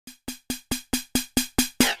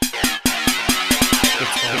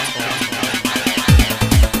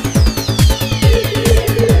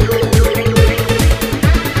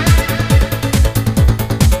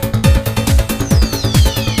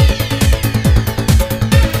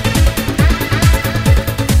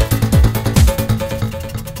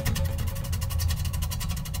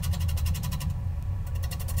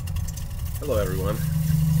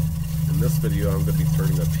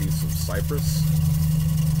Cypress,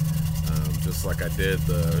 just like I did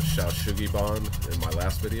the Shou Sugi Ban in my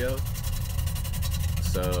last video.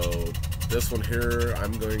 So this one here,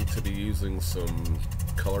 I'm going to be using some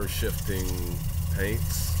color shifting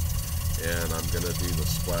paints, and I'm going to do the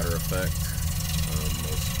splatter effect.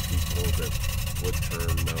 Most people that wood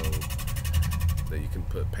turn know that you can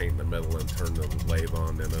put paint in the middle and turn the lathe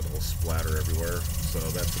on and it'll splatter everywhere. So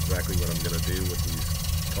that's exactly what I'm going to do with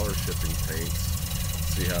these color shifting paints.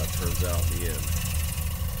 See how it turns out in the end.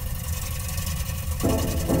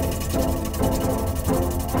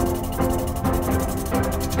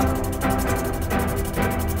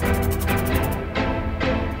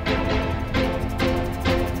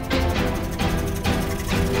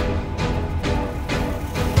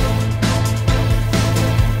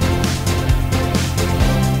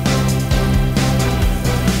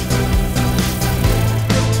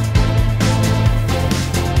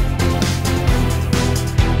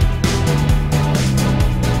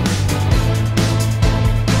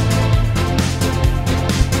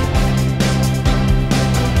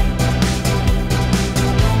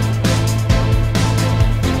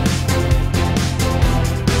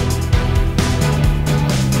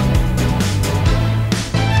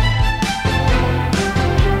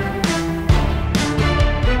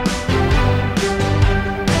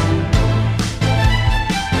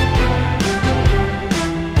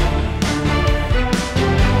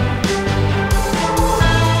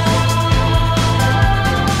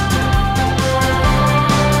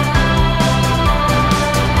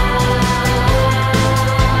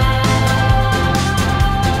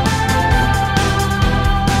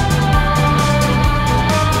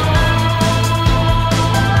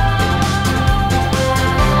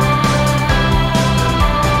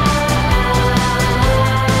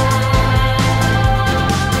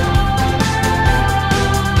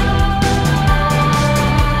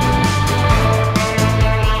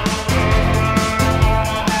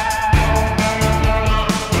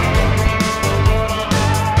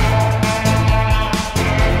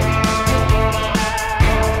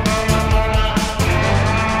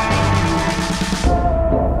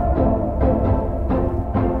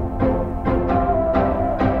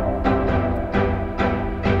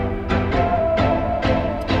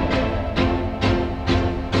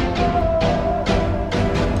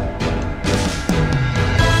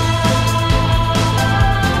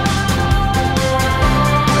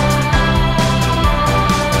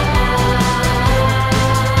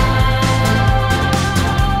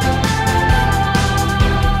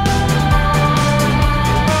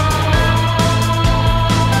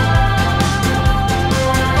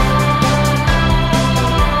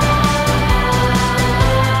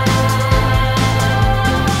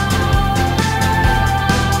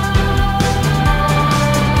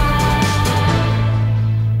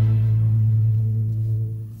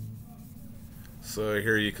 So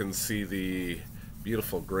here you can see the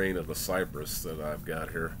beautiful grain of the Cypress that I've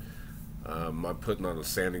got here. I'm putting on a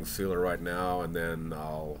sanding sealer right now, and then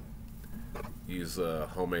I'll use a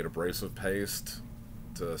homemade abrasive paste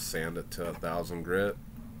to sand it to 1000 grit.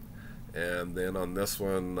 And then on this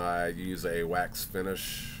one I use a wax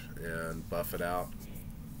finish and buff it out.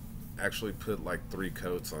 Actually put like 3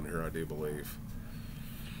 coats on here, I do believe.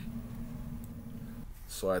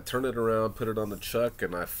 So I turn it around, put it on the chuck,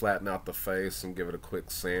 and I flatten out the face and give it a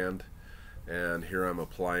quick sand. And here I'm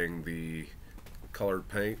applying the colored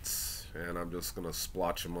paints, and I'm just going to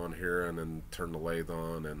splotch them on here and then turn the lathe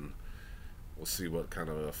on, and we'll see what kind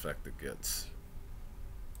of effect it gets.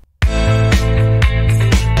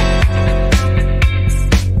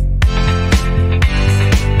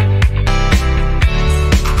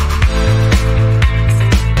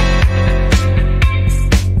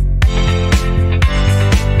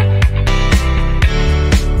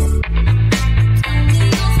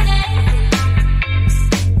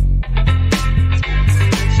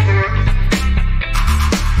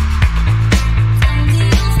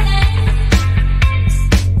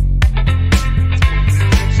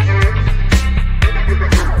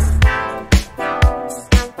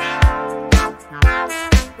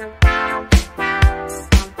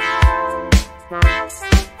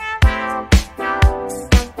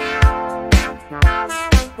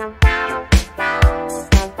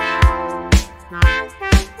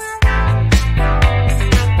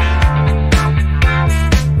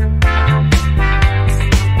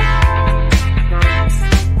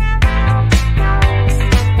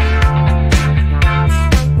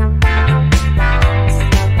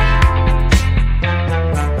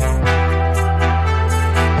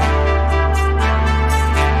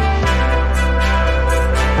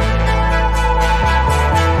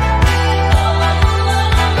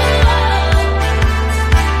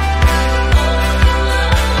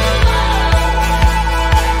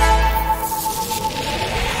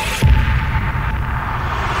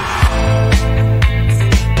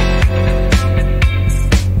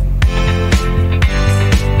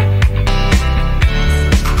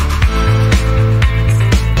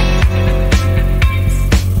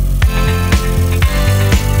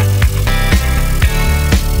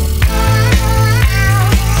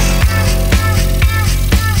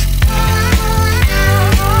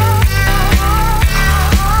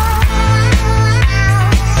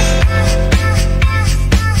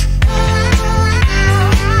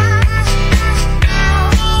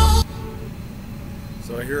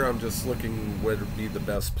 be the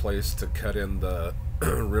best place to cut in the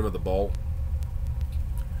rim of the bowl.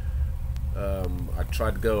 I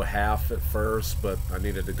tried to go half at first, but I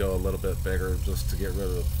needed to go a little bit bigger just to get rid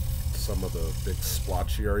of some of the big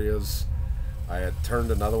splotchy areas. I had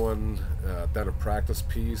turned another one, done a practice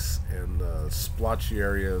piece, and the splotchy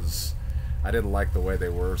areas, I didn't like the way they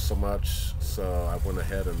were so much, so I went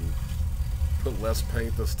ahead and put less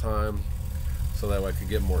paint this time so that I could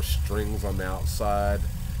get more strings on the outside,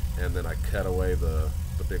 and then I cut away the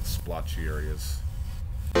big splotchy areas.